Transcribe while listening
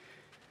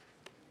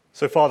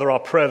So, Father, our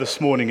prayer this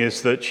morning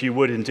is that you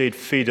would indeed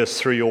feed us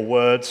through your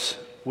words.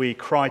 We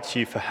cry to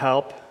you for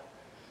help.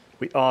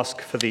 We ask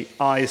for the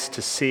eyes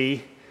to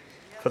see,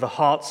 for the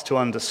hearts to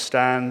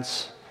understand,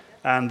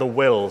 and the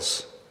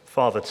wills,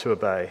 Father, to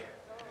obey.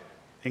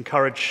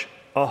 Encourage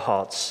our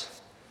hearts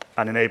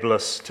and enable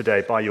us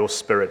today by your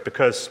Spirit,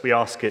 because we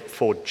ask it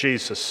for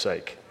Jesus'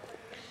 sake.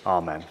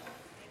 Amen.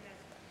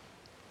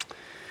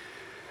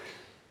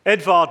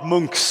 Edvard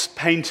Munch's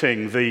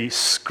painting, The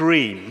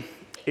Scream,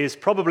 is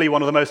probably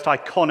one of the most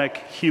iconic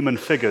human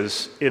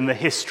figures in the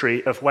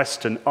history of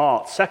Western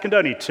art, second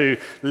only to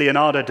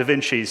Leonardo da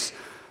Vinci's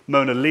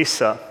Mona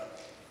Lisa.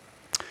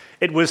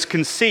 It was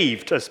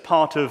conceived as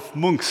part of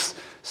Munch's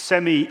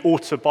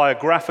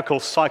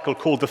semi-autobiographical cycle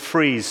called The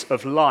Frieze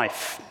of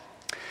Life.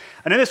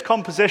 And in this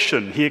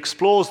composition, he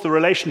explores the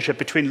relationship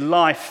between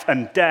life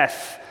and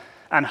death,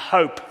 and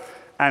hope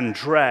and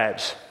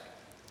dread.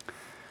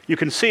 You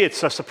can see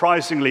it's a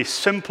surprisingly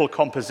simple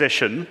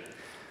composition,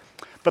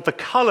 but the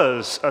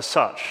colors are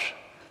such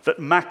that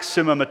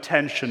maximum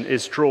attention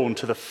is drawn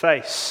to the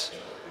face.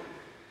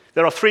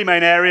 There are three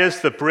main areas: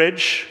 the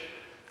bridge,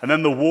 and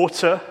then the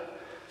water,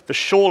 the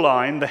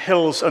shoreline, the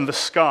hills, and the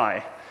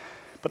sky.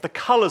 But the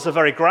colors are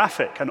very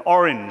graphic. An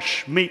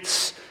orange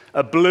meets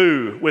a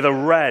blue with a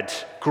red,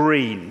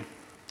 green.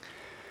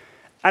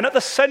 And at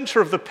the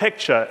center of the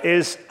picture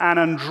is an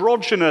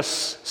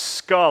androgynous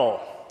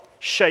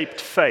skull-shaped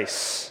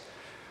face.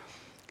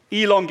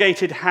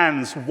 Elongated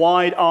hands,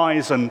 wide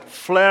eyes, and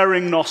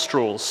flaring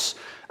nostrils,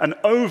 an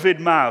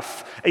ovid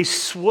mouth, a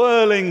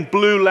swirling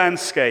blue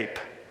landscape,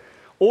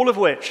 all of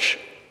which,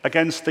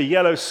 against the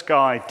yellow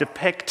sky,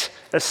 depict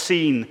a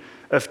scene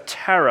of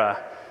terror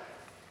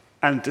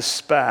and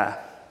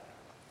despair.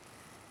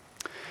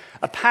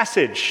 A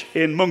passage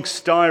in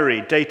Munch's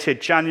diary,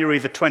 dated January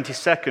the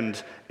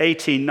 22nd,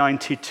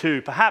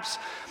 1892, perhaps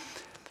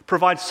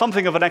provides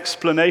something of an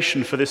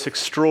explanation for this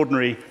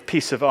extraordinary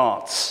piece of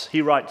art.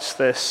 He writes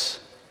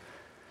this: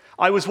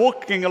 "I was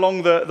walking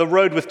along the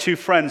road with two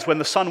friends when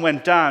the sun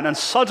went down, and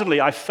suddenly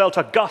I felt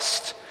a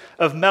gust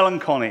of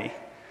melancholy.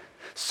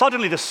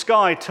 Suddenly the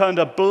sky turned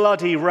a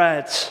bloody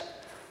red.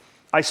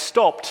 I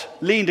stopped,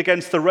 leaned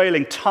against the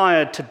railing,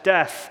 tired to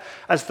death,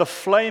 as the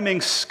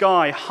flaming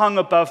sky hung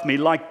above me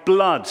like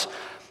blood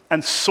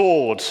and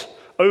soared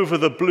over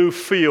the blue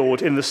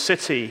field in the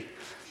city.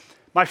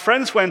 My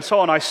friends went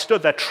on. I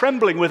stood there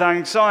trembling with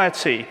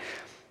anxiety,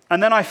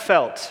 and then I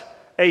felt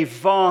a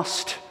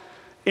vast,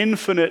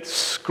 infinite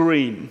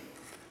scream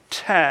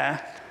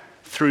tear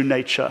through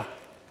nature."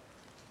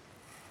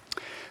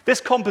 This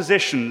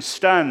composition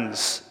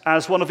stands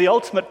as one of the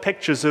ultimate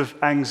pictures of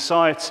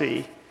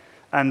anxiety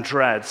and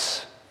dread,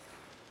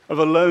 of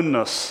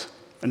aloneness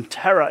and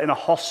terror in a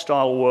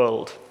hostile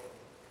world.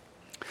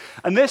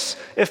 And this,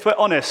 if we're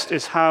honest,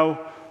 is how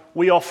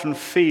we often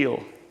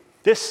feel.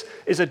 This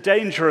is a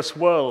dangerous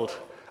world,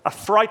 a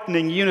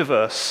frightening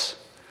universe.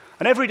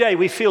 And every day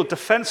we feel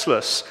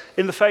defenseless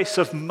in the face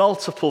of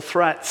multiple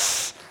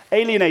threats,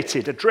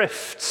 alienated,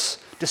 adrift,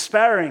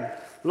 despairing,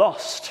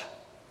 lost.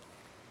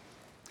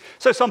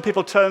 So some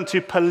people turn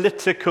to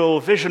political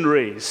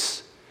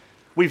visionaries.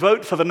 We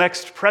vote for the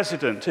next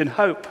president in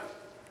hope.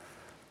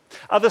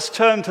 Others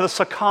turn to the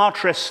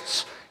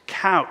psychiatrist's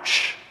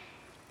couch,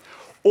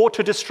 or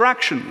to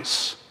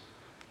distractions,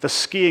 the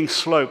skiing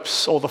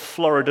slopes or the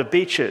Florida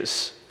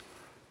beaches.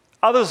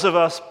 Others of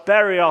us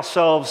bury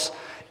ourselves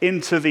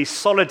into the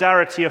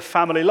solidarity of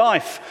family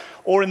life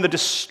or in the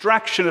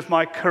distraction of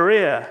my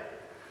career.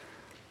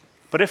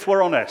 But if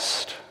we're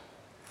honest,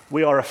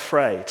 we are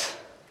afraid.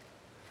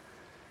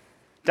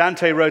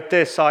 Dante wrote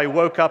this: "I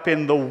woke up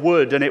in the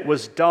wood and it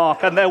was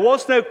dark, and there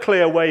was no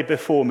clear way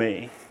before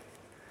me."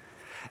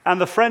 And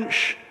the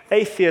French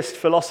atheist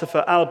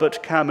philosopher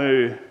Albert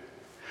Camus: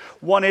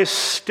 "One is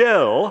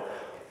still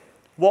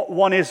what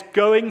one is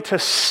going to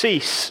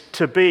cease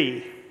to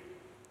be,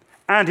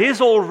 and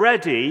is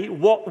already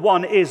what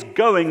one is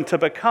going to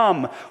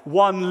become.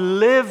 One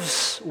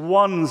lives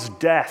one's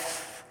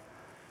death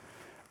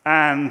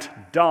and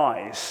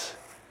dies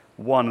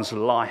one's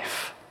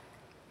life."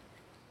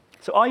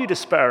 So are you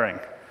despairing,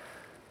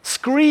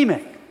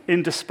 screaming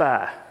in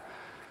despair?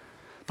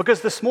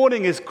 Because this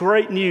morning is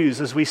great news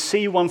as we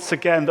see once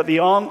again that the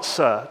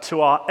answer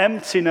to our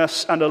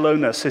emptiness and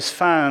aloneness is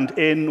found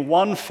in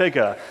one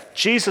figure,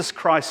 Jesus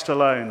Christ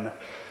alone.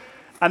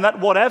 And that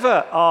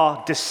whatever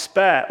our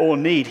despair or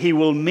need, he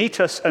will meet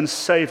us and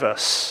save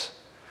us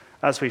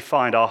as we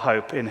find our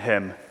hope in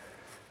him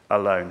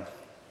alone.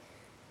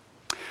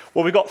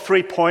 Well, we've got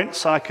 3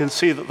 points. I can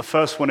see that the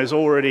first one is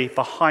already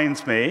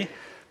behind me.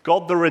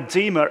 God the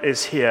Redeemer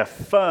is here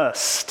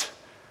first,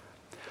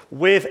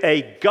 with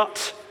a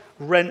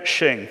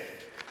gut-wrenching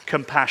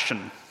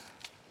compassion.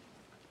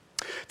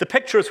 The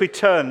picture as we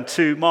turn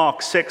to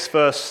Mark 6,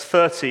 verse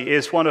 30,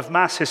 is one of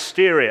mass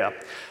hysteria,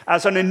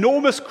 as an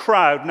enormous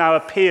crowd now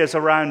appears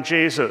around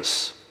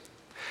Jesus.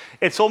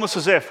 It's almost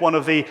as if one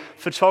of the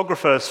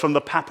photographers from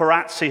the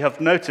paparazzi have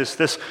noticed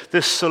this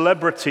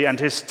celebrity and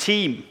his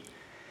team,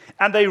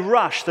 and they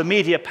rush the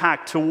media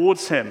pack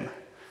towards him,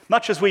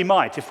 much as we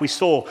might if we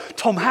saw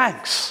Tom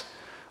Hanks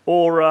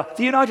or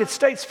the United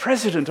States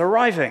president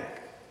arriving.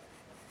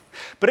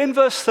 But in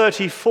verse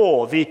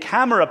 34, the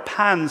camera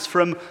pans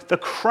from the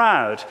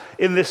crowd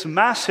in this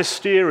mass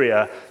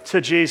hysteria to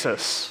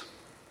Jesus.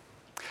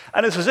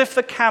 And it's as if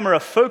the camera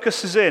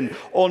focuses in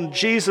on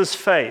Jesus'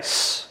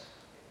 face.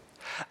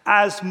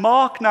 As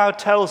Mark now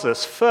tells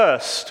us,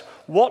 first,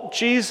 what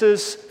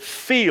Jesus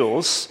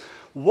feels,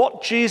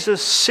 what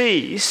Jesus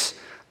sees,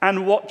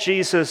 and what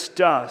Jesus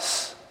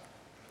does.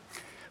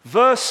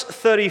 Verse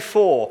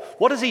 34,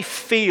 what does he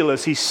feel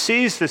as he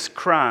sees this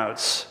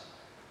crowd's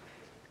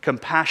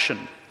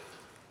compassion?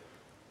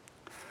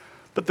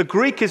 But the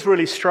Greek is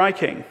really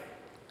striking.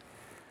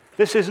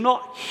 This is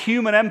not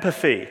human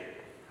empathy.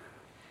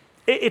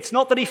 It's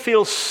not that he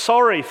feels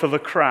sorry for the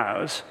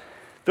crowd.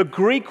 The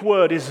Greek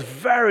word is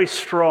very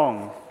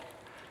strong.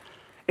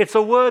 It's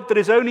a word that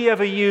is only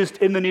ever used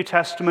in the New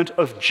Testament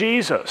of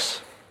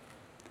Jesus.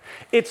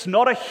 It's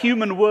not a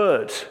human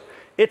word.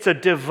 It's a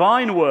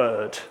divine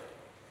word.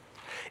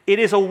 It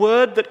is a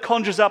word that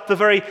conjures up the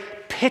very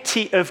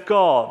pity of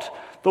God.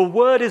 The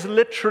word is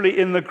literally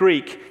in the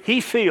Greek. He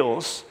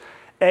feels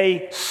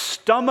a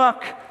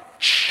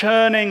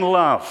stomach-churning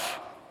love,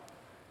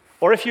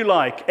 or if you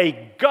like, a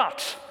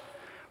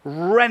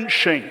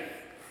gut-wrenching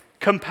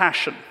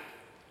compassion.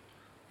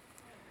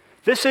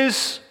 This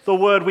is the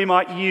word we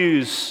might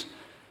use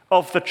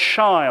of the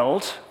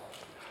child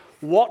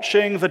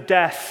watching the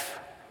death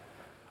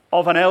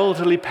of an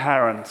elderly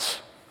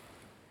parent.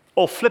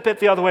 Or flip it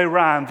the other way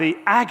around, the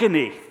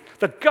agony,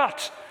 the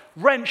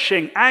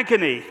gut-wrenching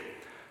agony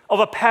of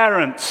a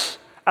parent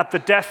at the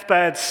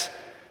deathbeds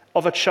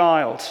of a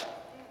child.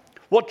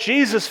 What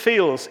Jesus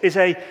feels is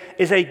a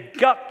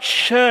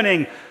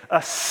gut-churning,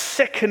 a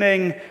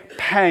sickening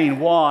pain.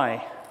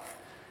 Why?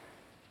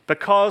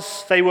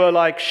 Because they were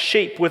like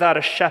sheep without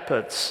a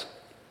shepherd.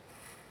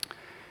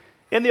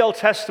 In the Old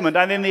Testament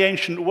and in the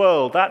ancient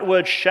world, that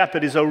word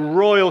shepherd is a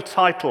royal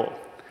title.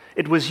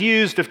 It was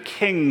used of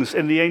kings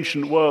in the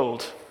ancient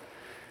world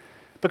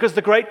because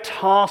the great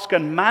task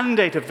and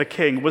mandate of the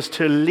king was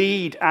to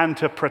lead and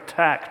to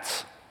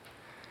protect.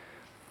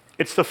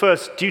 It's the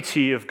first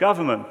duty of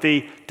government,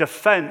 the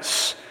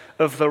defense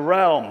of the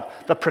realm,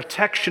 the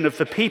protection of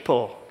the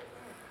people.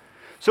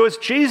 So as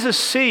Jesus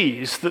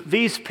sees that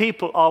these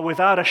people are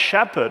without a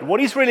shepherd,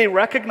 what he's really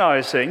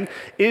recognizing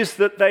is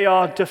that they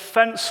are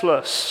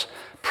defenseless,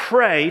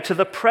 prey to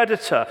the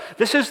predator.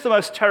 This is the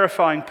most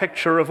terrifying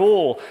picture of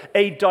all,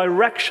 a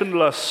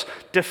directionless,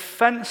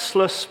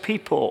 defenseless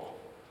people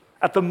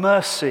at the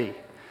mercy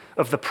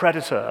of the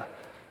predator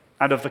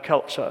and of the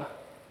culture.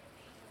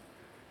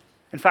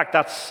 In fact,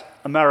 that's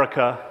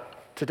America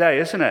today,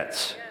 isn't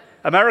it?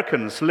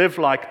 Americans live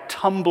like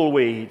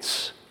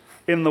tumbleweeds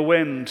in the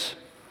wind.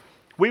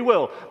 We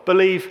will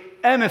believe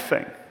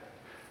anything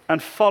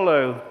and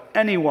follow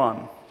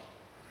anyone.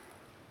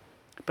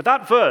 But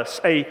that verse,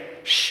 a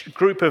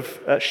group of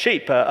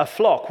sheep, a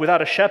flock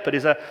without a shepherd,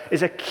 is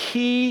a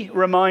key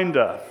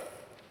reminder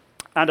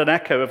and an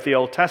echo of the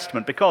Old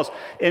Testament, because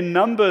in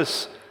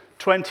Numbers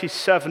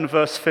 27,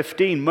 verse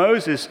 15,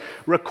 Moses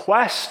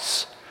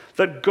requests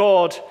that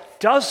God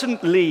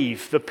doesn't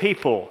leave the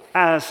people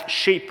as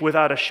sheep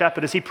without a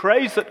shepherd, as he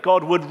prays that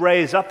God would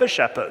raise up a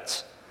shepherd.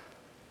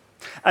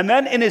 And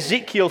then in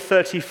Ezekiel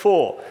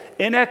 34,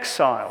 in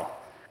exile,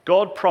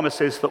 God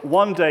promises that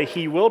one day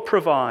he will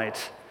provide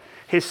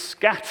his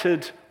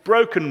scattered,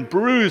 broken,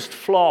 bruised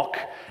flock,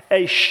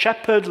 a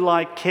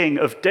shepherd-like king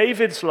of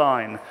David's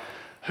line,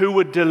 who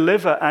would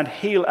deliver and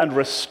heal and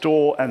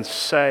restore and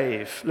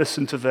save.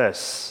 Listen to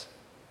this.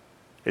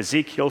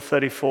 Ezekiel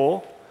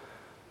 34.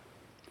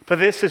 For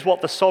this is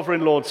what the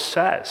sovereign Lord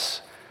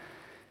says.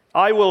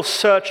 I will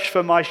search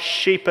for my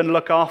sheep and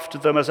look after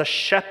them as a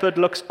shepherd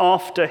looks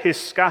after his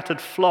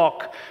scattered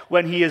flock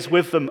when he is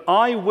with them.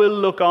 I will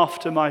look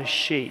after my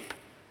sheep.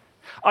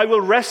 I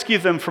will rescue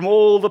them from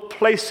all the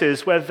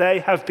places where they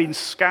have been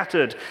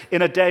scattered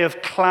in a day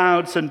of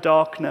clouds and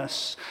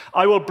darkness.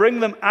 I will bring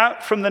them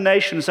out from the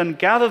nations and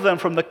gather them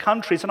from the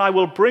countries, and I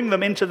will bring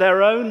them into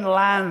their own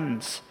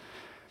lands.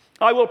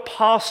 I will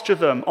pasture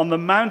them on the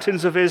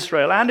mountains of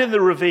Israel and in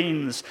the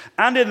ravines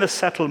and in the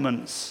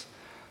settlements.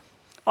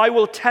 I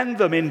will tend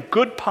them in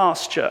good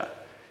pasture,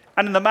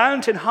 and in the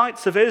mountain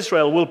heights of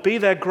Israel will be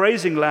their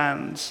grazing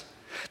lands.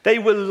 They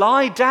will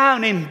lie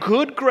down in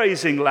good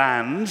grazing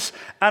lands,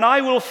 and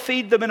I will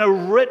feed them in a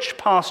rich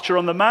pasture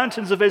on the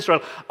mountains of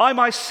Israel. I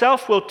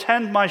myself will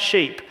tend my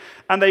sheep,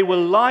 and they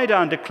will lie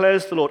down,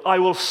 declares the Lord. I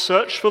will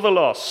search for the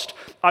lost.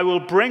 I will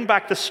bring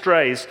back the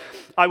strays.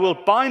 I will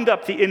bind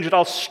up the injured.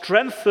 I'll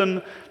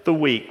strengthen the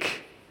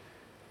weak.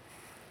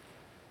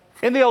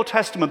 In the Old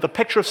Testament, the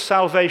picture of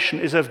salvation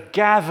is of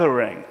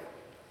gathering.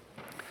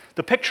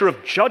 The picture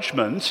of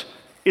judgment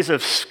is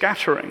of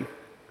scattering.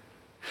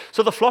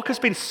 So the flock has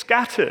been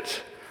scattered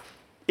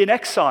in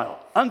exile,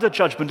 under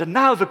judgment, and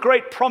now the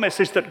great promise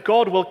is that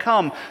God will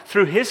come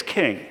through his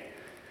king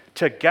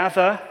to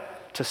gather,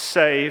 to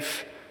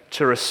save,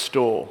 to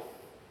restore.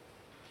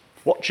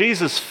 What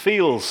Jesus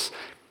feels,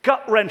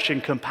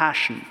 gut-wrenching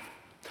compassion.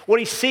 What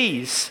he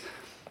sees,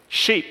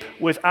 sheep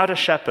without a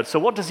shepherd. So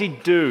what does he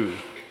do?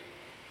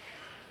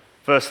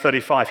 Verse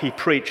 35, he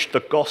preached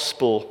the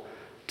gospel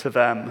to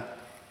them.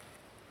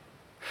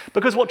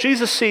 Because what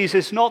Jesus sees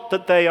is not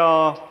that they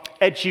are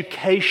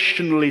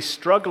educationally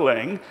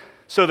struggling,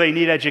 so they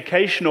need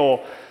education,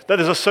 or that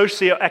there's a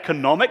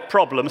socio-economic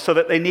problem, so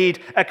that they need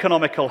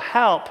economical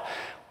help.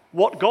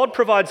 What God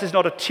provides is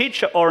not a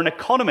teacher or an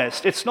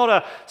economist. It's not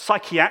a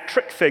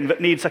psychiatric thing that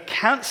needs a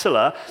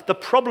counselor. The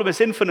problem is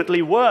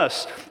infinitely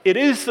worse. It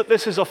is that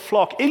this is a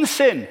flock in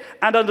sin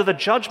and under the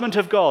judgment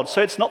of God.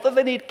 So it's not that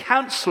they need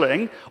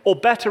counseling or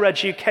better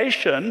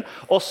education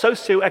or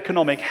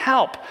socioeconomic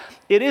help.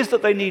 It is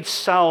that they need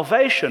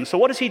salvation. So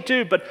what does he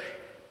do but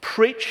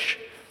preach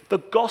the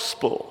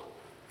gospel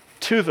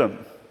to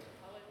them?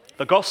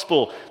 The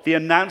gospel, the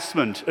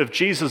announcement of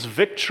Jesus'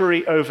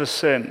 victory over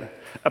sin,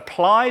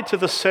 applied to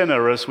the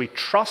sinner as we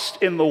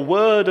trust in the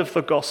word of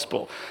the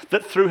gospel,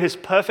 that through his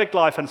perfect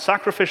life and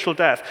sacrificial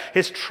death,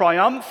 his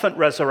triumphant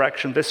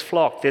resurrection, this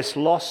flock, this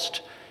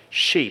lost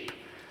sheep,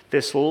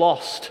 this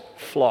lost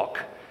flock,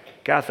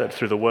 gathered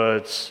through the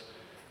words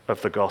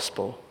of the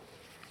gospel.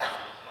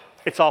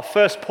 It's our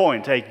first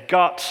point, a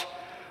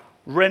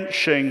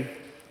gut-wrenching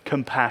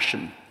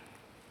compassion.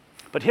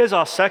 But here's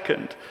our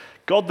second.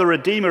 God the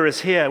Redeemer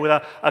is here with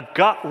a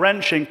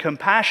gut-wrenching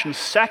compassion.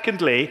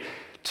 Secondly,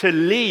 to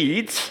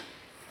lead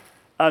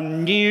a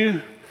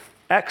new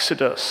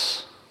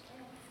exodus.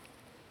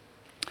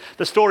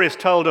 The story is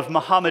told of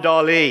Muhammad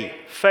Ali,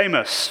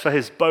 famous for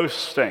his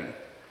boasting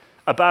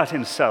about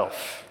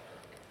himself.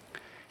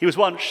 He was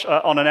once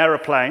on an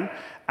aeroplane,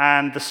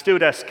 and the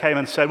stewardess came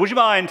and said, "Would you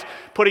mind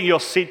putting your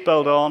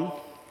seatbelt on?"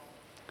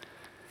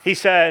 He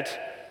said,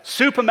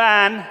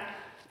 "Superman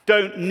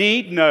don't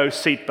need no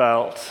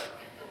seatbelt."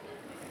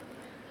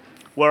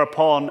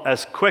 Whereupon,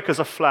 as quick as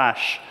a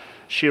flash,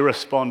 she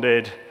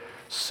responded,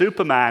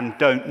 "Superman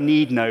don't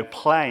need no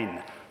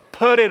plane.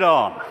 Put it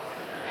on."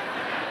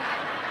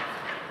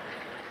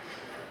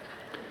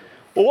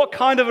 Well, what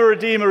kind of a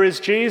redeemer is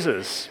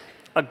Jesus?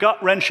 A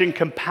gut-wrenching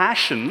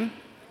compassion,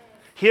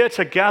 here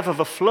to gather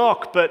the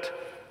flock, but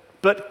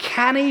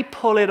can he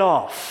pull it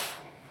off,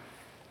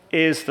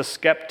 is the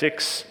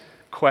skeptic's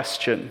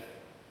question.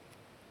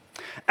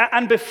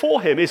 And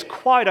before him is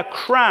quite a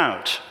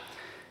crowd.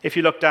 If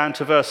you look down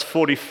to verse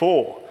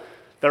 44,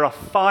 there are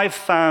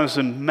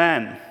 5,000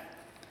 men.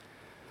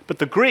 But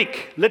the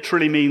Greek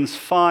literally means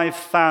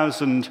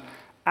 5,000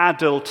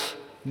 adult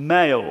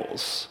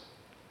males.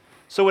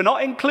 So we're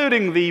not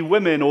including the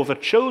women or the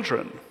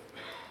children.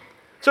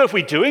 So if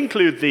we do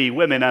include the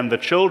women and the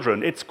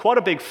children, it's quite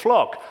a big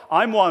flock.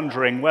 I'm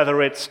wondering whether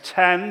it's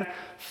 10,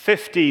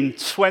 15,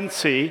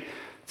 20,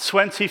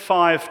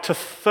 25 to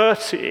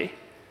 30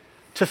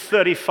 to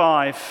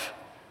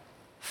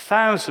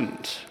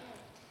 35,000.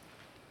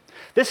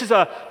 This is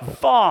a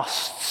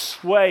vast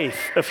swathe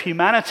of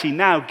humanity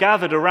now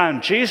gathered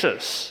around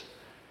Jesus.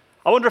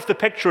 I wonder if the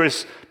picture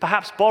is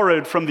perhaps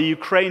borrowed from the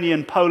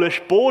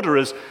Ukrainian-Polish border,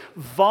 as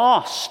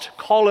vast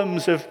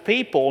columns of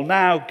people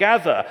now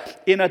gather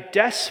in a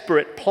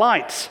desperate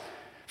plight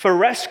for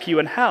rescue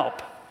and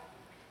help.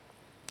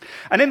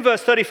 And in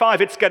verse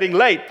 35, it's getting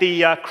late.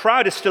 The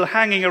crowd is still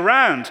hanging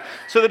around.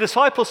 So the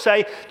disciples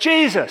say,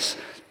 "Jesus,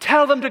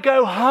 tell them to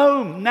go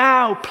home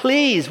now,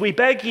 please, we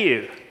beg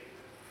you."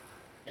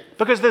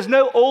 Because there's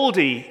no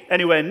Aldi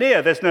anywhere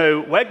near. There's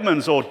no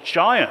Wegmans or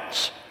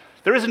Giants.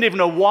 There isn't even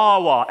a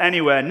Wawa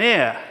anywhere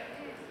near.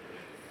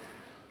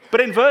 But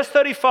in verse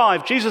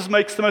 35, Jesus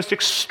makes the most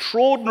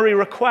extraordinary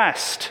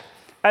request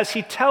as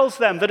he tells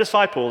them, the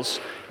disciples,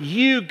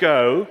 "You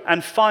go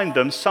and find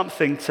them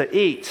something to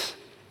eat."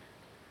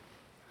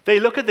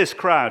 They look at this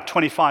crowd,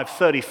 25,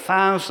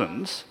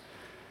 30,000.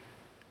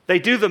 They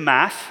do the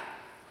math.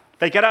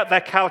 They get out their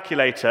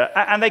calculator,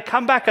 and they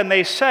come back and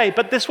they say,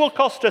 "But this will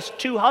cost us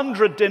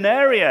 200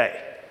 denarii,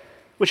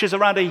 which is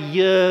around a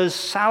year's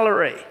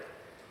salary.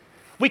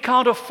 We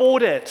can't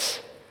afford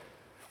it.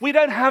 We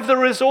don't have the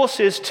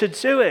resources to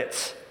do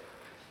it.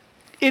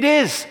 It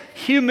is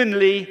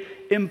humanly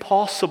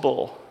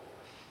impossible."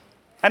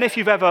 And if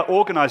you've ever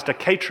organized a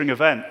catering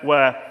event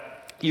where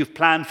you've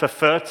planned for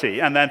 30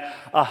 and then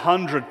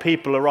 100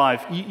 people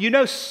arrive, you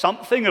know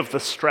something of the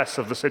stress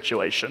of the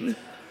situation.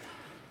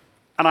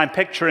 And I'm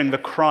picturing the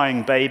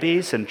crying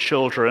babies and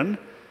children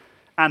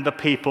and the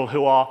people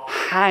who are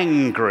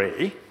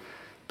hangry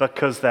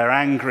because they're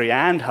angry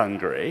and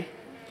hungry.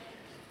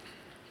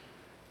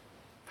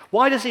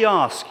 Why does he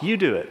ask, "You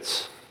do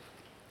it"?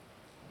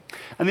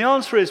 And the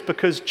answer is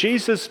because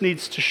Jesus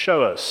needs to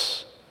show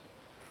us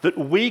that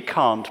we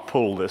can't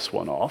pull this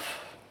one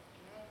off.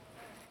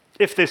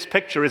 If this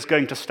picture is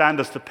going to stand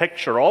as the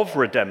picture of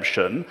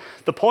redemption,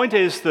 the point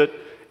is that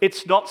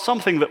it's not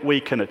something that we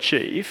can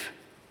achieve.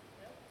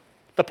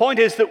 The point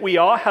is that we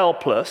are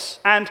helpless,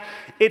 and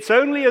it's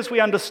only as we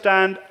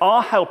understand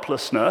our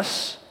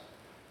helplessness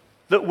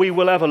that we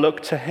will ever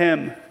look to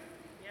him.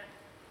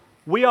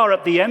 We are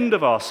at the end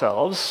of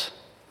ourselves,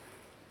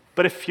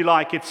 but if you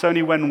like, it's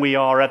only when we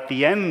are at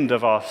the end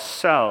of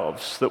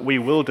ourselves that we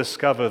will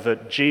discover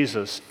that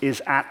Jesus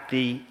is at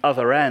the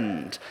other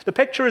end. The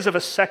picture is of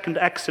a second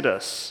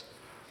Exodus,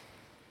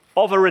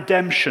 of a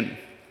redemption,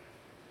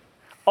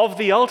 of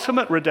the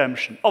ultimate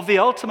redemption, of the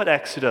ultimate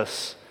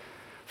exodus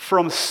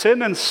from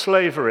sin and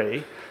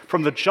slavery,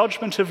 from the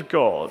judgment of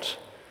God,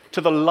 to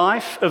the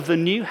life of the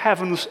new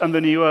heavens and the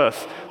new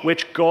earth,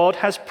 which God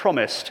has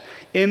promised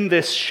in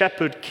this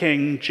shepherd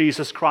king,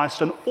 Jesus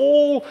Christ. And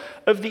all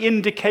of the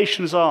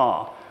indications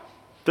are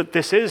that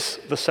this is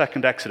the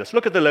second Exodus.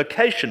 Look at the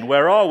location.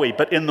 Where are we?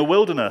 But in the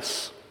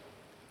wilderness,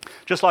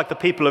 just like the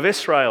people of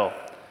Israel.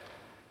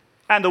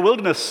 And the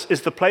wilderness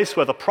is the place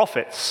where the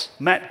prophets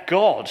met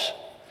God.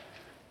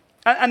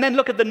 And then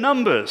look at the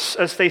numbers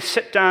as they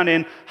sit down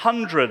in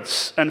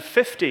hundreds and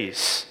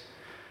fifties.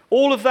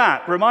 All of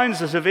that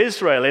reminds us of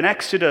Israel in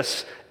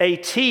Exodus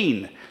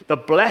 18, the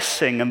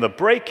blessing and the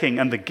breaking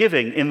and the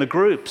giving in the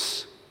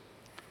groups.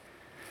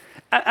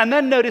 And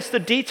then notice the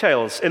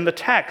details in the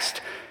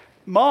text.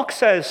 Mark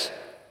says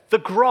the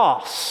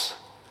grass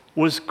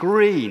was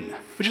green,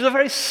 which is a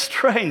very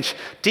strange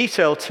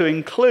detail to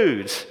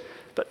include,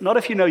 but not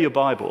if you know your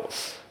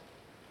Bibles.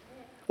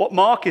 What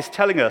Mark is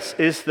telling us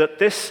is that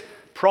this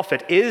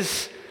prophet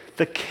is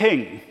the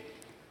king,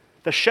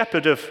 the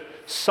shepherd of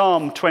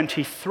Psalm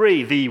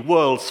 23, the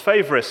world's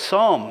favorite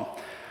psalm.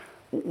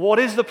 What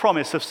is the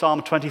promise of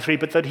Psalm 23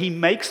 but that he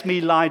makes me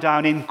lie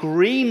down in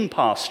green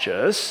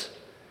pastures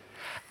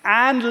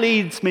and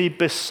leads me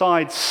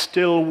beside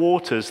still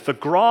waters? The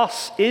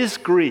grass is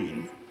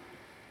green.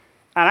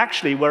 And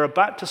actually, we're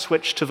about to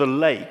switch to the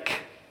lake,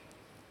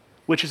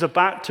 which is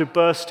about to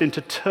burst into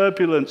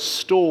turbulent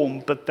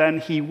storm, but then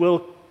he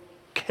will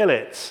kill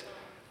it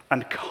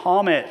and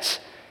calm it.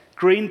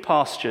 Green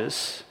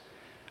pastures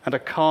and a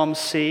calm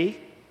sea,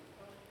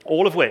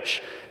 all of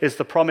which is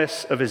the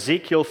promise of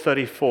Ezekiel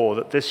 34,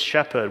 that this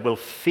shepherd will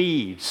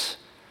feed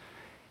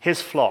his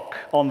flock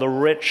on the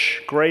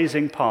rich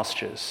grazing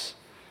pastures.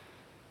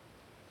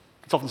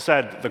 It's often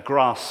said that the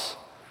grass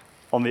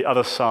on the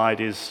other side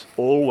is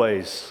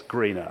always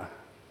greener,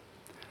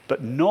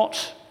 but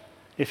not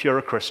if you're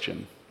a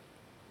Christian.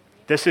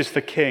 This is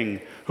the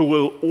king who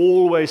will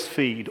always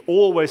feed,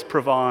 always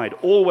provide,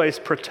 always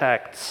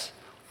protect,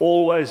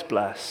 always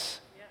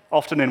bless,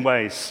 often in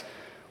ways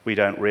we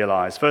don't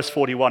realize. Verse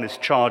 41 is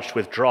charged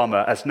with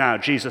drama as now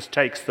Jesus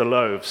takes the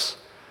loaves,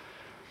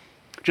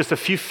 just a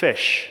few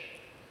fish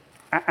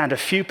and a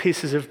few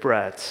pieces of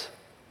bread.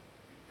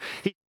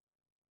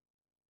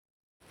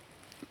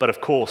 But of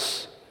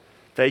course,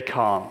 they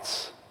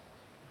can't.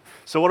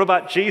 So what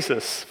about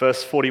Jesus?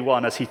 Verse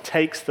 41, as he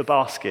takes the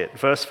basket.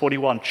 Verse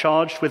 41,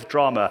 charged with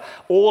drama,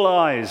 all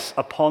eyes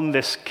upon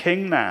this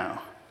king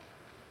now.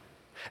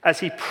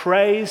 As he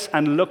prays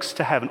and looks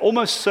to heaven,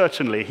 almost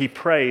certainly he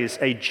prays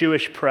a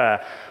Jewish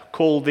prayer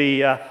called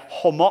the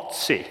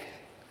homotzi,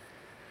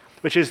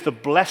 which is the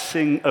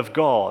blessing of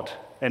God,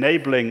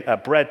 enabling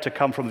bread to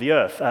come from the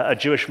earth. A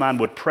Jewish man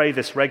would pray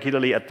this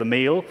regularly at the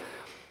meal.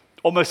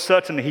 Almost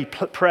certainly he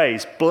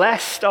prays,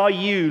 "Blessed are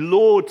you,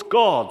 Lord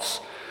God,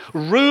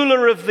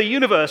 ruler of the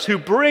universe, who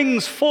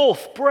brings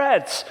forth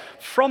bread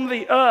from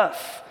the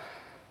earth."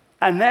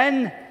 And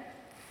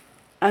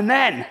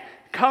then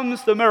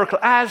comes the miracle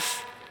as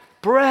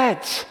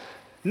bread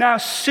now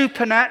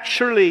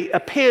supernaturally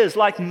appears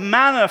like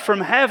manna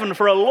from heaven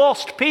for a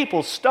lost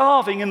people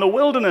starving in the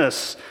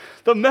wilderness.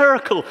 The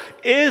miracle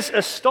is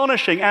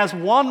astonishing as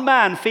one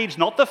man feeds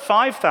not the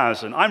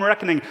 5,000. I'm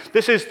reckoning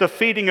this is the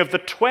feeding of the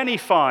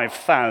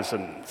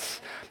 25,000.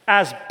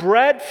 As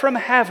bread from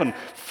heaven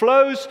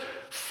flows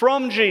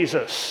from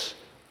Jesus,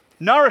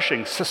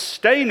 nourishing,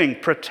 sustaining,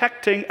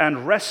 protecting,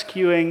 and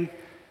rescuing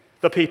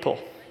the people.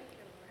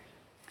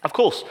 Of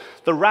course,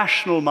 the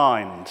rational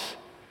mind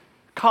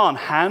can't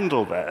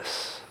handle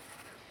this.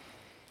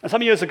 And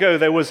some years ago,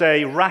 there was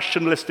a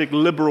rationalistic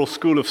liberal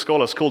school of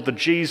scholars called the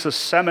Jesus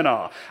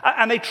Seminar,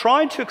 and they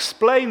tried to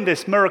explain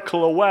this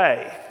miracle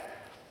away.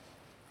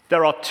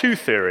 There are two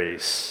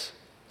theories.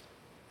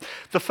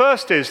 The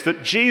first is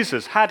that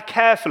Jesus had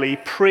carefully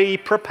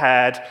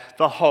pre-prepared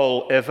the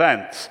whole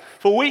event.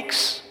 For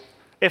weeks,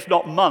 if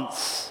not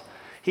months,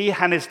 he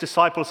and his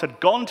disciples had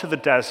gone to the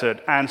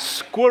desert and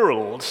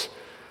squirreled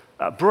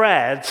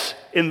bread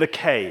in the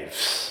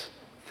caves.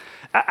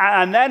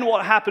 And then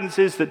what happens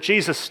is that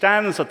Jesus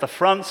stands at the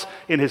front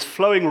in his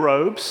flowing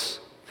robes,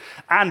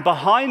 and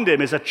behind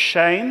him is a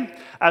chain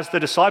as the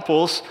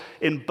disciples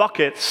in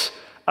buckets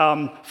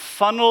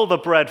funnel the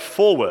bread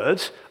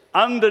forward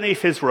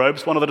underneath his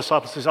robes. One of the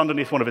disciples is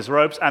underneath one of his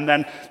robes, and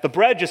then the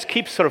bread just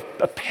keeps sort of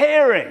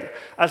appearing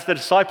as the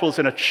disciples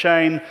in a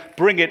chain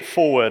bring it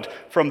forward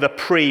from the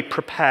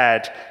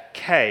pre-prepared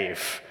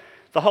cave.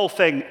 The whole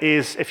thing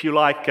is, if you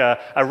like, a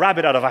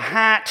rabbit out of a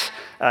hat.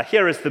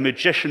 Here is the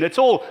magician. It's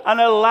all an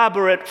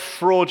elaborate,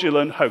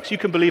 fraudulent hoax. You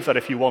can believe that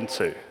if you want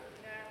to.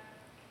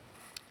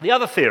 The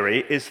other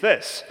theory is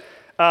this.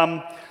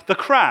 The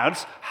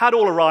crowds had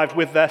all arrived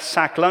with their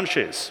sack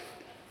lunches.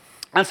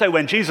 And so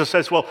when Jesus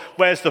says, well,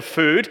 where's the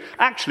food?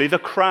 Actually, the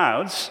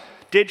crowds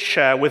did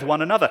share with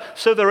one another.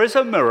 So there is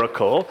a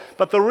miracle,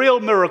 but the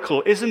real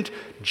miracle isn't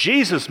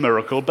Jesus'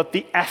 miracle, but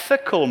the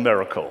ethical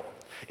miracle.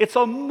 It's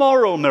a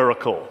moral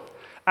miracle,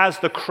 as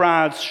the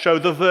crowds show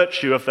the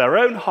virtue of their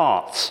own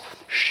hearts,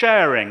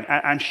 sharing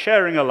and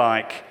sharing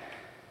alike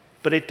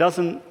but it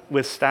doesn't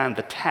withstand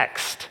the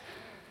text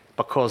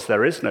because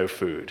there is no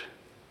food.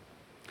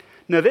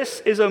 Now,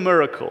 this is a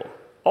miracle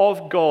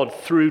of God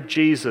through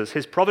Jesus,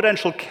 his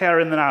providential care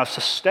in the now,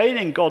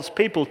 sustaining God's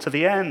people to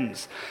the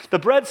ends. The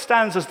bread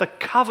stands as the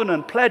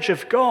covenant pledge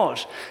of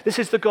God. This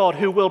is the God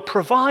who will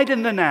provide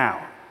in the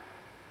now,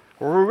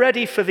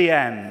 ready for the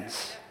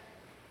ends.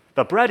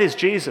 The bread is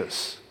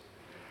Jesus,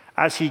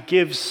 as he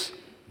gives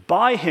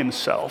by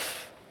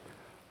himself,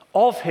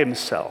 of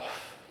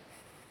himself.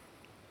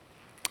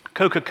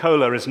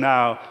 Coca-Cola is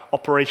now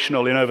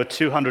operational in over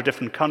 200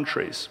 different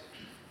countries.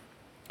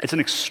 It's an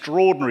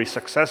extraordinary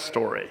success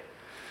story.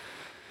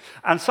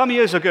 And some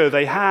years ago,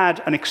 they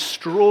had an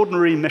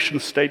extraordinary mission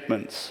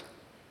statement,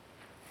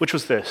 which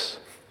was this: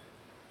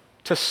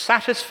 to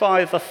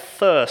satisfy the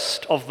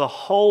thirst of the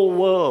whole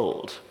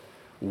world,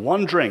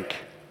 one drink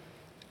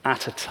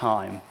at a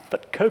time.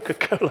 But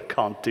Coca-Cola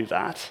can't do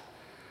that.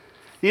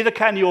 Neither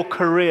can your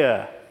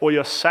career or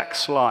your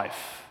sex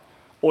life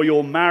or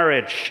your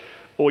marriage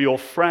or your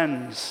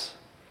friends.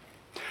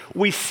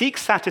 We seek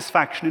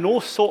satisfaction in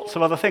all sorts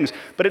of other things,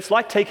 but it's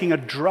like taking a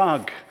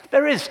drug.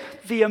 There is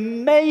the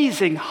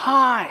amazing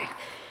high,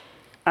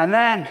 and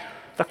then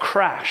the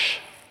crash.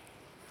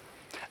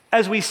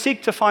 As we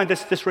seek to find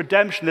this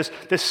redemption,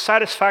 this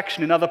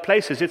satisfaction in other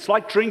places, it's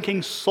like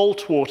drinking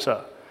salt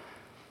water.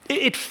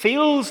 It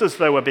feels as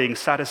though we're being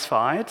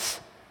satisfied,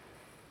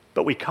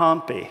 but we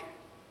can't be.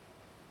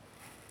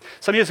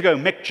 Some years ago,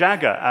 Mick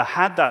Jagger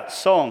had that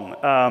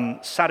song,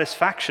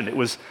 Satisfaction. It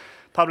was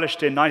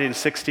published in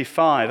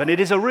 1965, and it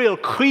is a real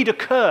cri de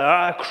coeur,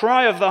 a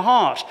cry of the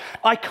heart.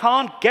 I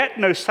can't get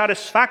no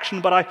satisfaction,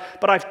 but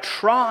I've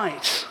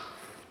tried.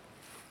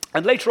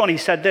 And later on he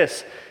said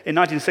this in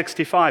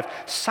 1965,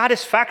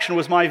 satisfaction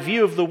was my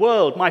view of the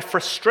world, my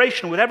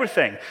frustration with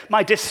everything,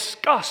 my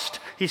disgust,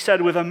 he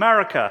said, with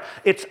America,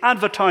 its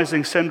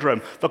advertising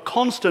syndrome, the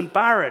constant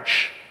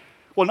barrage.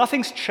 Well,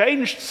 nothing's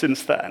changed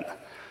since then.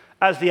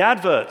 As the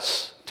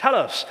adverts tell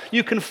us,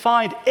 you can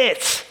find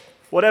it,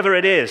 whatever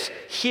it is,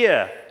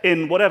 here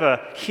in whatever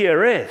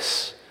here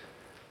is.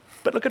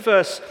 But look at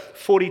verse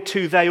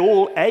 42. They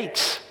all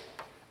ate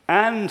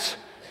and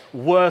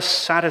were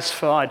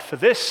satisfied. For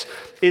this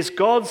is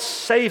God's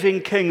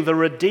saving King, the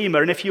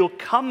Redeemer. And if you'll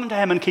come to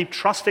him and keep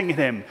trusting in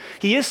him,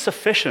 he is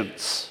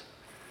sufficient.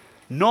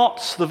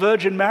 Not the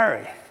Virgin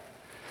Mary.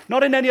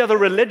 Not in any other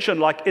religion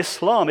like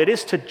Islam. It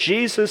is to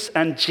Jesus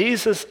and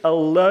Jesus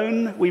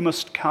alone we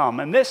must come.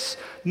 And this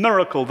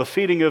miracle, the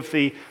feeding of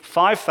the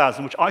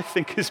 5,000, which I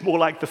think is more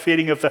like the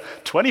feeding of the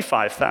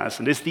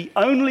 25,000, is the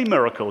only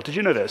miracle, did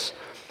you know this,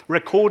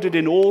 recorded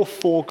in all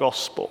four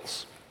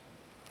Gospels.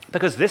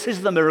 Because this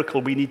is the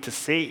miracle we need to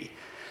see.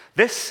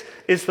 This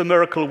is the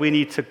miracle we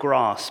need to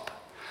grasp.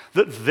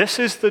 That this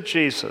is the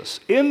Jesus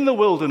in the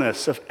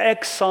wilderness of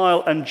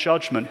exile and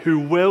judgment who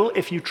will,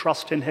 if you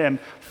trust in him,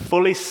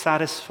 fully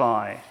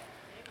satisfy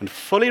and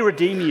fully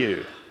redeem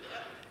you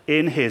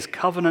in his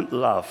covenant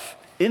love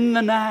in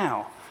the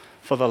now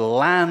for the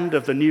land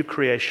of the new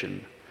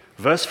creation.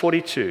 Verse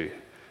 42,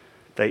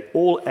 they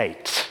all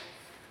ate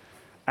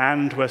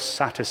and were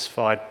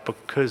satisfied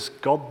because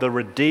God the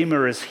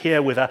Redeemer is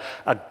here with a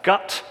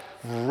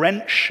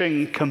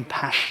gut-wrenching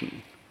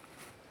compassion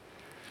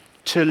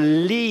to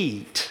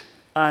lead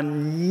a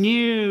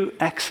new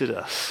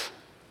exodus.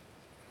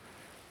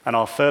 And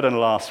our third and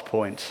last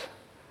point,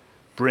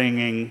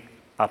 bringing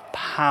a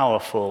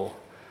powerful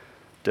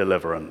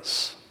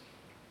deliverance.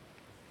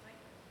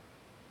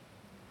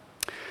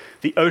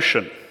 The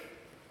ocean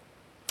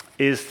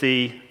is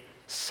the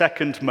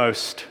second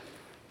most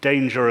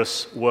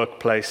dangerous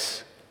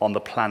workplace on the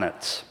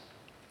planet.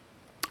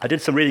 I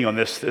did some reading on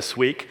this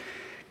week.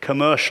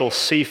 Commercial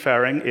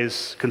seafaring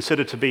is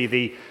considered to be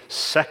the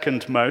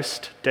second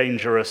most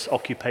dangerous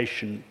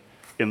occupation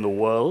in the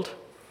world.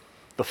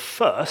 The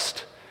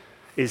first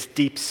is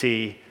deep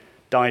sea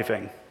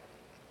diving.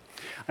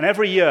 And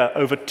every year,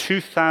 over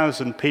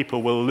 2,000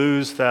 people will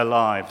lose their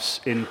lives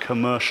in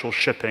commercial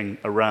shipping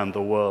around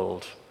the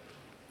world.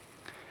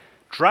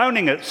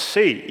 Drowning at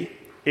sea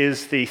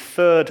is the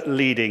third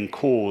leading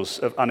cause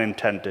of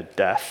unintended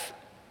death.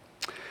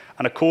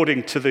 And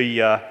according to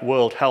the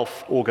World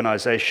Health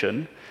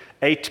Organization,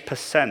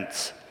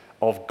 8%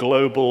 of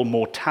global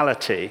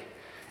mortality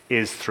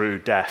is through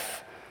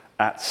death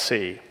at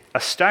sea. A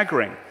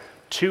staggering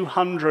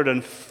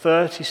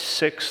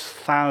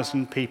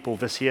 236,000 people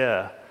this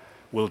year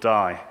will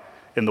die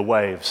in the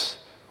waves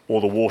or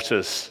the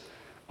waters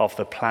of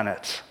the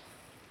planet.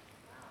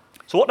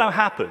 So what now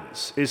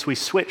happens is we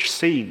switch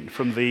scene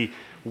from the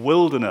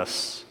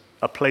wilderness,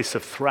 a place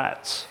of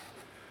threat,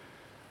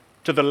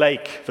 to the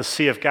lake, the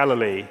Sea of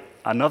Galilee,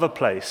 another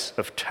place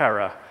of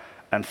terror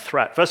and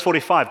threat. Verse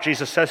 45,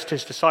 Jesus says to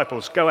his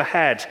disciples, go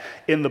ahead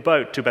in the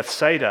boat to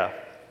Bethsaida.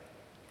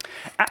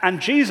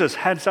 And Jesus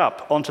heads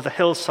up onto the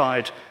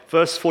hillside,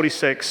 verse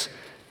 46,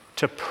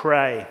 to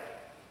pray.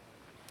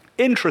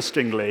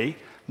 Interestingly,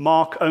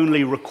 Mark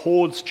only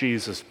records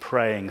Jesus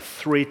praying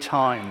 3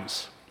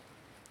 times.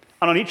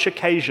 And on each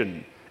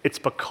occasion, it's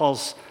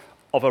because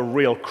of a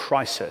real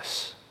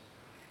crisis,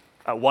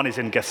 One is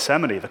in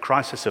Gethsemane, the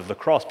crisis of the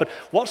cross. But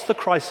what's the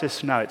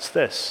crisis now? It's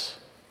this.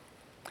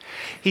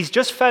 He's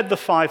just fed the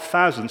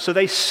 5,000, so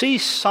they see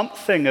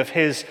something of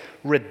his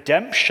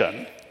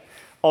redemption,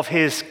 of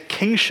his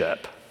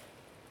kingship,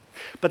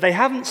 but they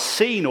haven't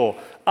seen or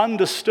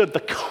understood the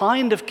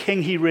kind of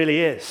king he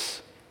really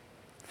is.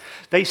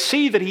 They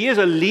see that he is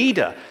a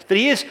leader, that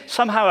he is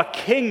somehow a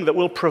king that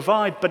will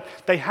provide, but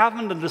they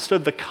haven't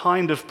understood the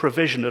kind of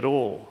provision at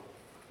all.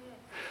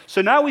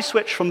 So now we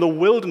switch from the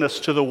wilderness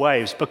to the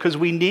waves because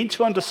we need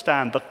to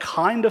understand the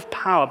kind of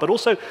power, but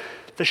also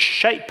the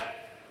shape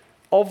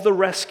of the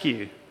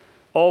rescue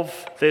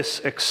of this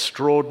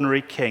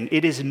extraordinary king.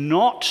 It is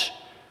not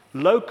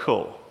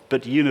local,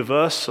 but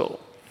universal.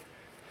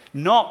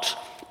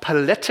 Not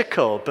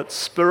political, but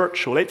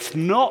spiritual. It's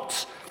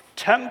not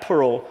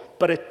temporal,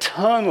 but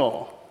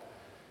eternal.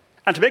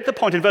 And to make the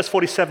point in verse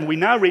 47, we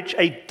now reach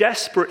a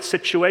desperate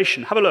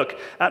situation. Have a look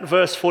at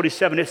verse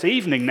 47. It's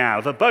evening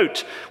now. The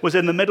boat was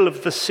in the middle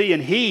of the sea,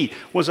 and he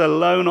was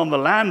alone on the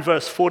land.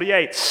 Verse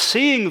 48,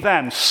 seeing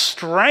them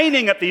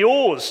straining at the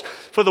oars,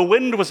 for the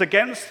wind was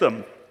against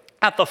them.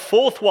 At the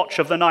fourth watch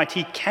of the night,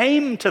 he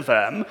came to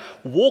them,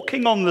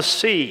 walking on the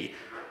sea,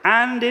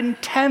 and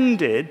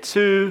intended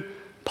to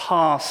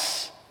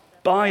pass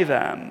by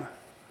them.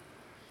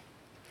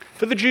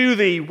 For the Jew,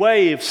 the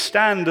waves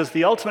stand as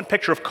the ultimate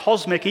picture of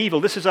cosmic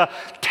evil. This is a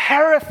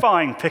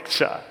terrifying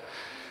picture.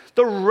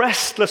 The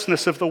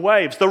restlessness of the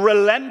waves, the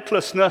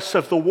relentlessness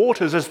of the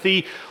waters as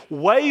the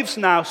waves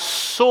now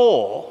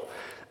soar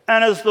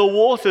and as the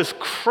waters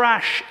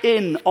crash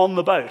in on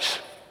the boat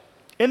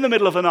in the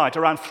middle of the night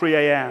around 3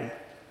 a.m.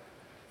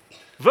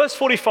 Verse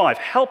 45,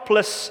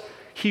 helpless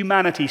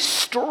humanity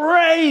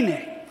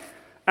straining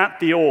at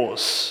the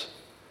oars.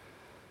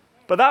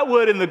 But that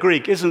word in the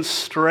Greek isn't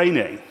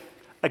straining.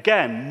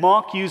 Again,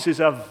 Mark uses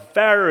a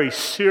very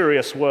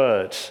serious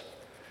word.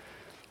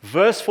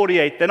 Verse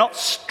 48, they're not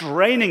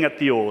straining at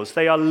the oars.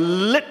 They are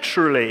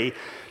literally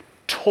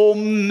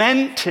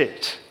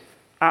tormented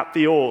at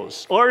the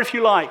oars. Or if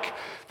you like,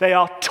 they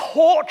are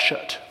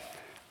tortured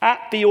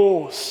at the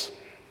oars.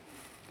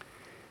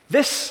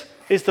 This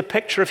is the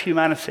picture of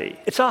humanity.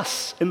 It's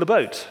us in the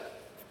boat,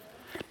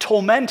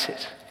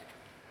 tormented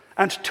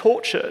and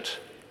tortured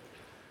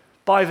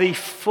by the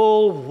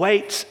full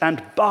weight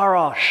and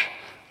barrage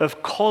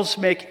of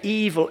cosmic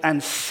evil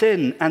and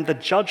sin and the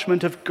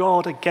judgment of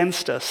God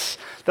against us.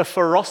 The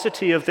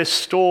ferocity of this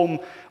storm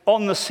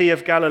on the Sea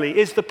of Galilee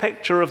is the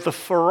picture of the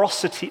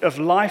ferocity of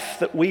life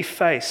that we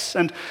face.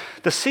 And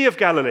the Sea of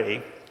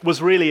Galilee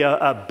was really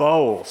a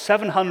bowl,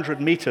 700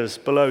 meters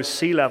below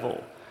sea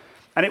level.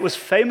 And it was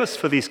famous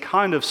for these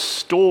kind of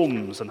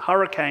storms and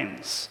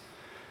hurricanes.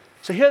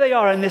 So here they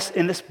are in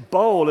this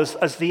bowl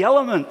as the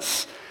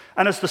elements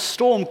and as the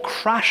storm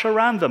crash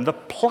around them. The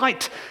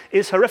plight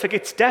is horrific.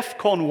 It's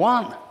DEFCON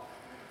 1.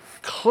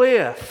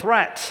 Clear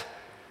threat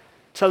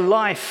to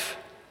life.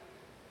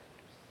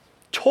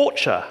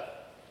 Torture.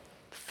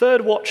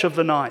 Third watch of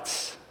the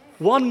night.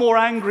 One more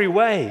angry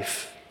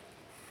wave,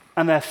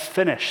 and they're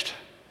finished.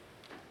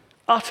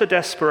 Utter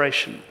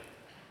desperation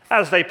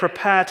as they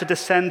prepare to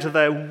descend to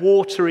their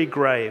watery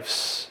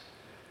graves.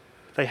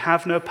 They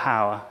have no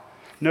power,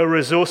 no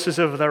resources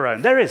of their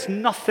own. There is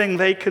nothing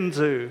they can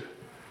do.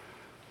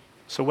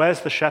 So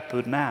where's the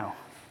shepherd now?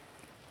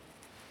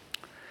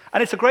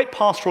 And it's a great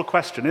pastoral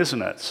question,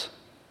 isn't it?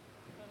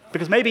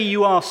 Because maybe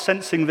you are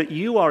sensing that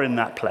you are in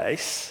that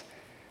place.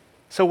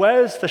 So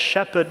where's the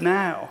shepherd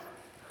now?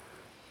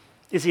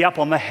 Is he up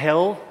on the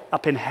hill,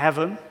 up in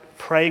heaven,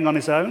 praying on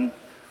his own?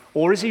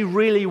 Or is he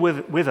really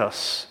with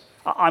us?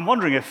 I'm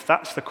wondering if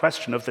that's the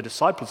question of the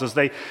disciples as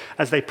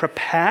they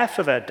prepare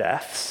for their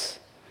deaths.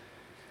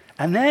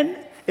 And then,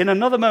 in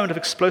another moment of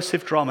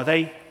explosive drama,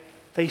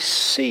 they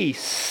see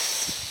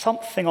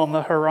something on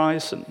the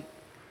horizon.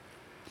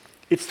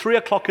 It's 3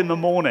 o'clock in the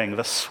morning.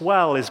 The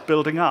swell is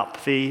building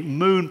up. The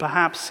moon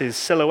perhaps is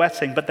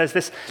silhouetting, but there's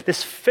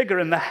this figure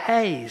in the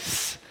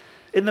haze,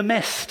 in the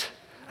mist,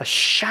 a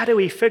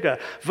shadowy figure.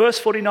 Verse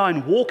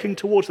 49, walking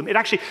towards them. It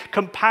actually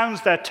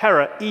compounds their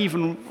terror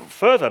even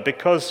further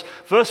because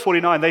verse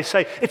 49, they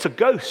say, it's a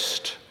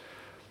ghost.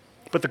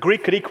 But the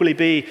Greek could equally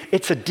be,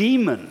 it's a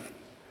demon.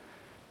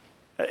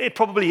 It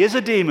probably is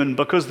a demon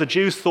because the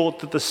Jews thought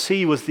that the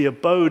sea was the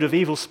abode of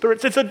evil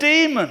spirits. It's a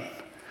demon.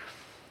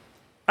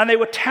 And they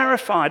were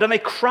terrified and they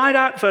cried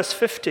out, verse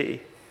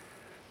 50.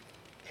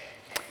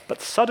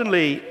 But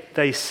suddenly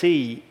they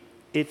see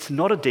it's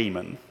not a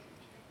demon,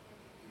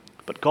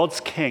 but God's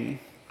king.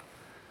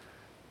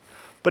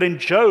 But in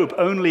Job,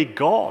 only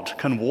God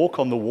can walk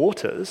on the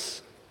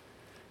waters,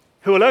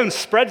 who alone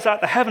spreads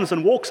out the heavens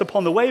and walks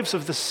upon the waves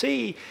of the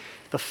sea.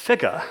 The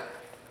figure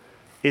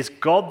is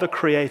God the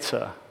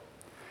Creator,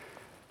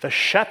 the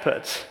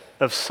shepherd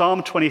of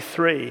Psalm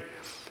 23,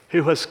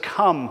 who has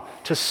come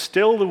to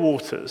still the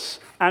waters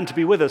and to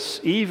be with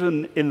us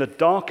even in the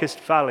darkest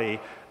valley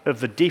of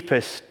the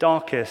deepest,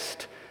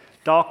 darkest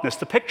darkness.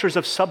 The picture is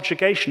of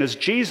subjugation as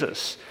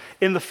Jesus,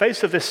 in the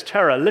face of this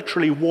terror,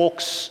 literally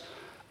walks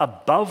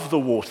above the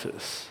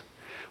waters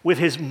with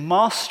his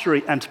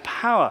mastery and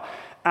power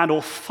and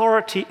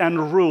authority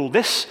and rule.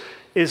 This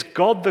is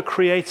God the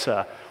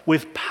Creator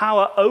with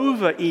power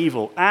over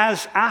evil,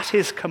 as at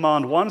his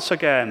command, once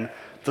again,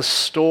 the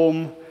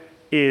storm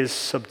is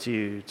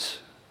subdued.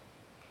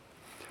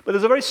 But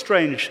there's a very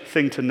strange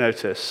thing to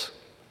notice.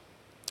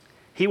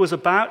 He was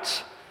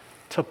about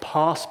to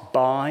pass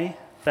by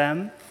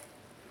them.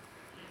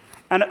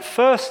 And at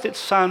first it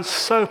sounds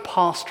so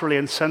pastorally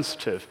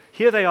insensitive.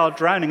 Here they are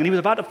drowning, and he was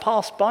about to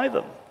pass by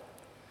them.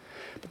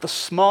 But the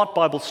smart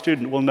Bible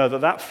student will know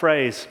that that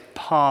phrase,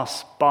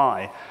 pass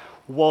by,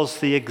 was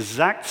the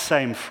exact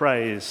same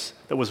phrase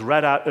that was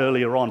read out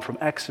earlier on from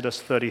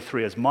Exodus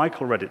 33, as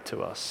Michael read it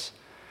to us,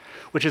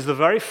 which is the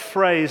very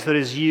phrase that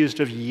is used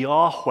of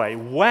Yahweh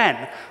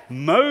when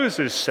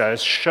Moses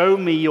says, "Show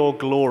me your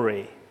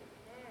glory."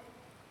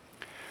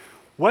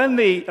 When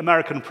the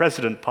American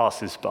president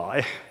passes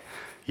by,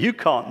 you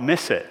can't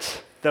miss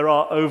it. There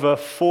are over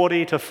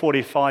 40 to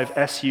 45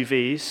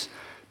 SUVs,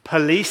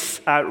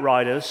 police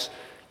outriders,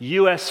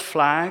 US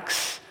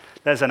flags,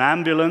 there's an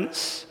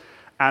ambulance,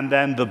 and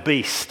then the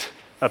beast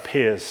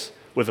appears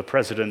with the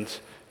president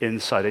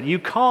inside it. You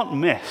can't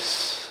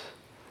miss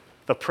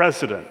the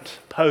president,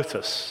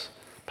 POTUS,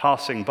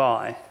 passing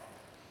by.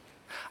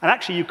 And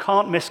actually, you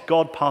can't miss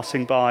God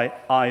passing by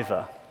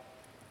either.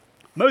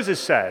 Moses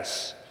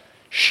says,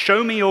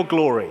 "Show me your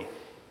glory."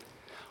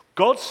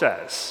 God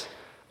says,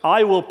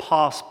 "I will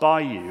pass by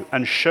you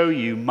and show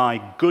you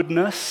my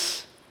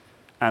goodness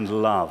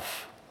and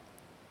love."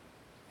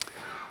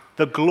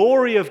 The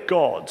glory of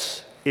God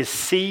is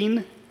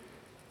seen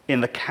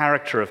in the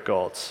character of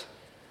God.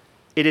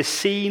 It is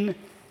seen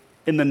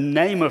in the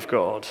name of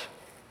God.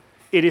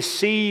 It is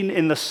seen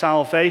in the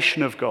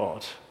salvation of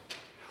God.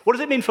 What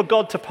does it mean for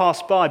God to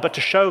pass by but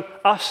to show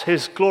us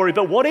his glory?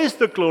 But what is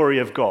the glory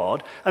of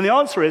God? And the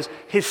answer is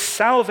his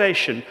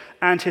salvation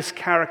and his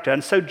character.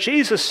 And so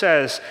Jesus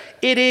says,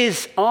 "It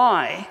is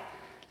I,"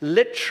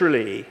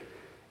 literally,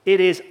 "it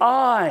is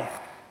I."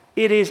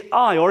 It is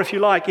I, or if you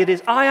like, it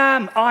is I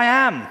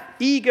am,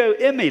 ego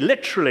eimi,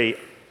 literally,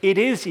 it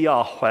is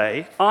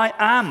Yahweh, I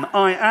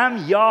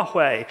am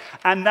Yahweh.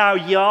 And now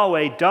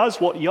Yahweh does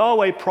what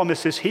Yahweh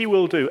promises he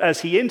will do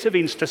as he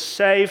intervenes to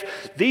save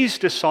these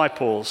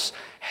disciples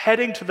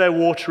heading to their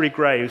watery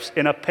graves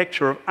in a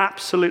picture of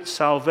absolute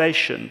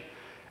salvation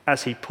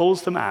as he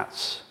pulls them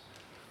out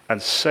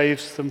and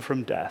saves them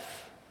from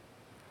death.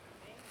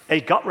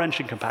 A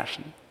gut-wrenching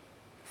compassion.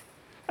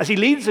 As he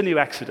leads a new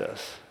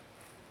exodus,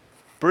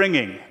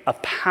 bringing a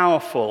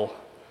powerful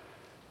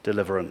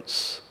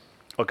deliverance.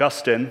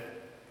 Augustine,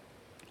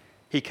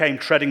 he came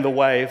treading the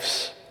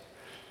waves,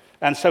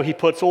 and so he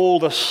puts all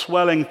the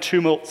swelling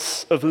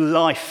tumults of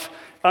life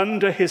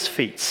under his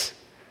feet.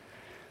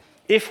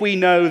 If we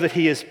know that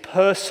he is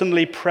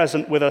personally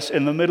present with us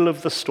in the middle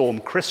of the storm,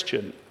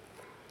 Christian,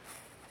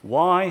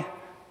 why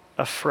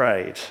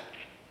afraid?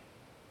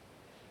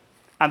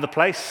 And the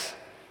place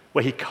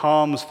where he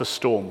calms the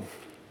storm,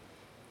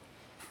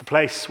 the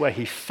place where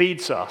he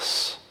feeds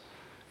us,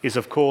 is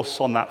of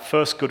course on that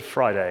first Good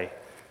Friday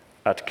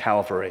at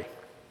Calvary.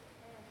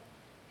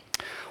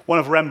 One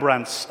of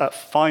Rembrandt's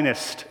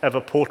finest ever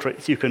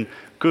portraits, you can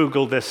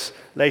Google this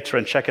later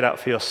and check it out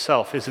for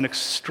yourself, is an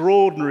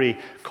extraordinary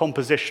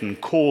composition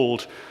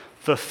called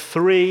The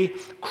Three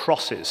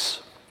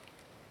Crosses.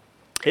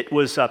 It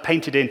was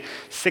painted in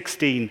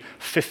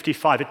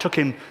 1655. It took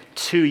him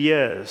 2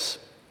 years.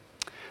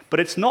 But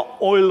it's not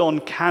oil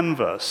on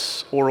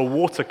canvas or a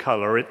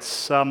watercolor.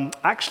 It's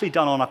actually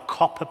done on a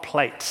copper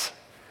plate,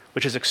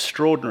 which is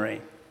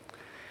extraordinary.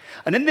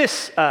 And in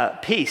this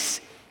piece,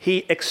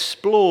 he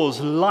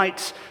explores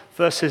light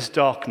versus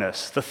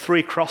darkness, the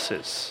three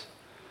crosses.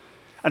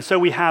 And so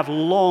we have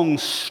long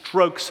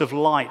strokes of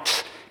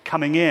light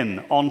coming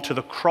in onto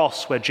the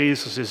cross where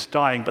Jesus is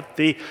dying, but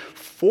the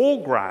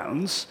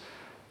foregrounds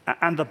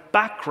and the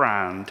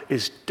background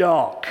is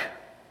dark.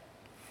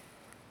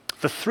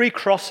 The three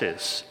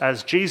crosses,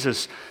 as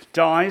Jesus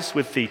dies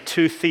with the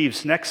two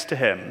thieves next to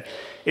him,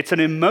 it's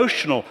an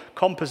emotional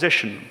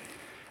composition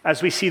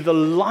as we see the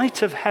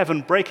light of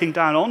heaven breaking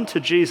down onto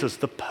Jesus,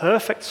 the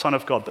perfect Son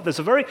of God. But there's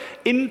a very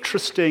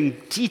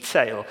interesting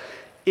detail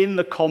in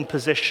the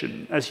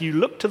composition. As you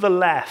look to the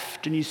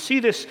left and you see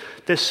this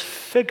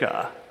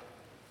figure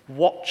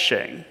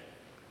watching,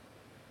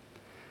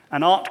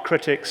 and art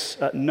critics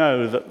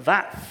know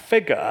that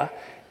figure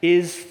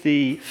is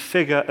the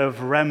figure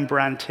of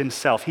Rembrandt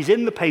himself. He's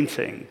in the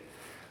painting,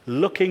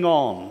 looking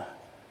on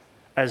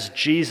as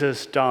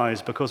Jesus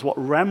dies, because what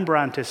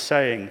Rembrandt is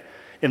saying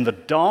in the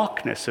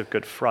darkness of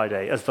Good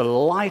Friday, as the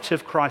light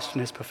of Christ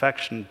and his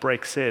perfection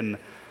breaks in,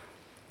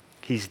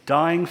 he's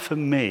dying for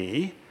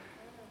me,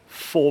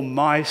 for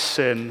my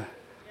sin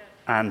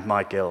and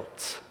my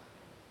guilt.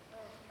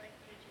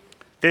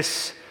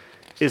 This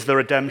is the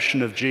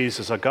redemption of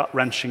Jesus, a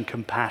gut-wrenching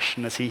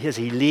compassion as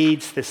he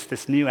leads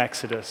this new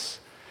exodus,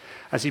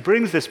 as he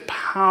brings this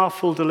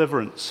powerful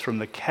deliverance from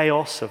the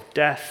chaos of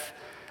death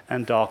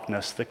and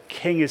darkness. The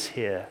King is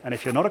here, and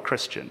if you're not a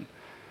Christian,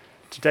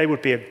 today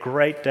would be a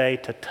great day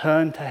to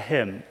turn to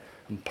him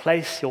and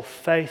place your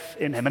faith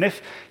in him. And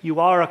if you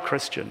are a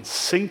Christian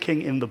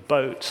sinking in the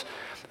boat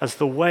as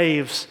the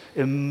waves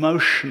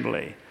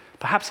emotionally,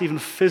 perhaps even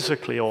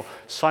physically or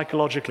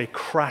psychologically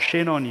crash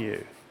in on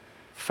you,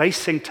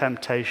 facing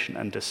temptation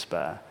and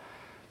despair,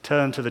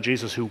 turn to the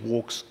Jesus who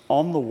walks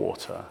on the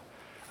water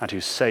and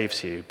who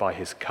saves you by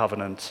his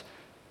covenant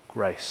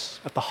grace.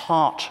 At the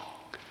heart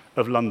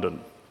of London,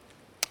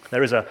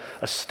 there is a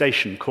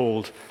station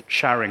called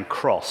Charing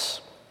Cross.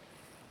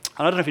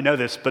 And I don't know if you know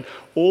this, but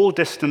all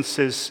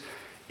distances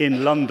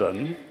in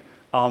London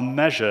are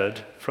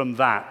measured from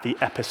that, the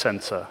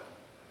epicenter.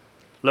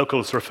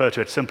 Locals refer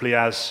to it simply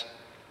as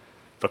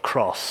the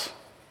cross.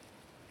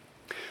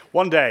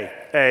 One day,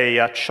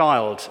 a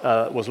child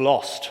was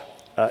lost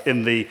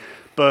in the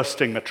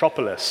bursting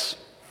metropolis,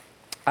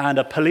 and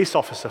a police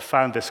officer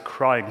found this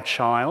crying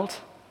child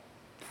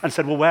and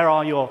said, well,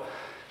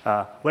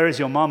 where is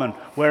your mom, and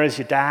where is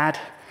your dad?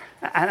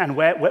 And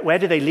where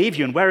do they leave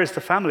you, and where is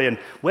the family, and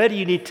where do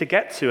you need to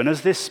get to? And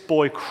as this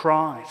boy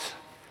cried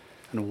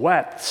and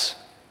wept,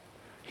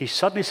 he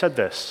suddenly said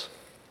this: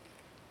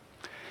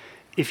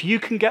 if you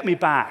can get me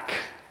back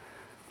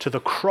to the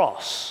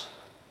cross,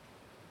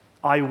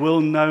 I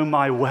will know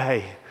my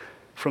way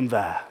from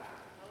there.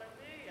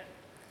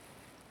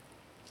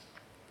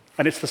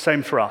 And it's the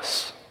same for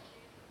us.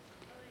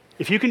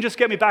 If you can just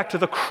get me back to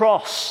the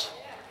cross,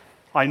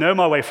 I know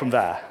my way from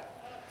there.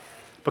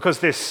 Because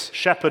this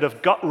shepherd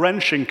of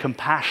gut-wrenching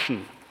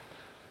compassion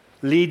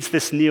leads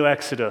this new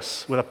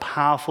Exodus with a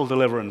powerful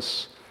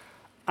deliverance.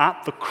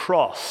 At the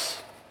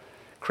cross,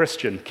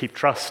 Christian, keep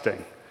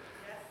trusting.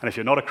 And if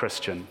you're not a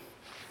Christian,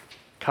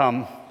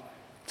 come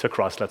to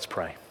Christ. Let's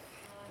pray.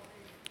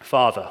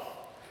 Father,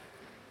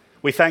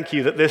 we thank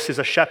you that this is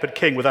a shepherd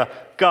king with a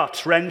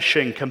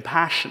gut-wrenching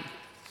compassion,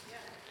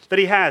 that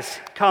he has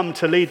come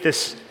to lead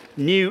this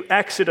new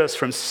Exodus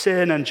from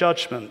sin and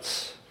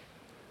judgment,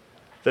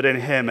 that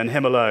in him and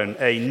him alone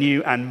a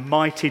new and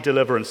mighty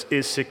deliverance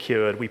is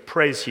secured. We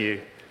praise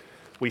you,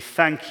 we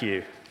thank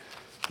you,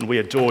 and we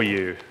adore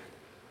you.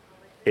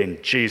 In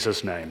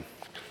Jesus' name,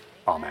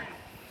 amen.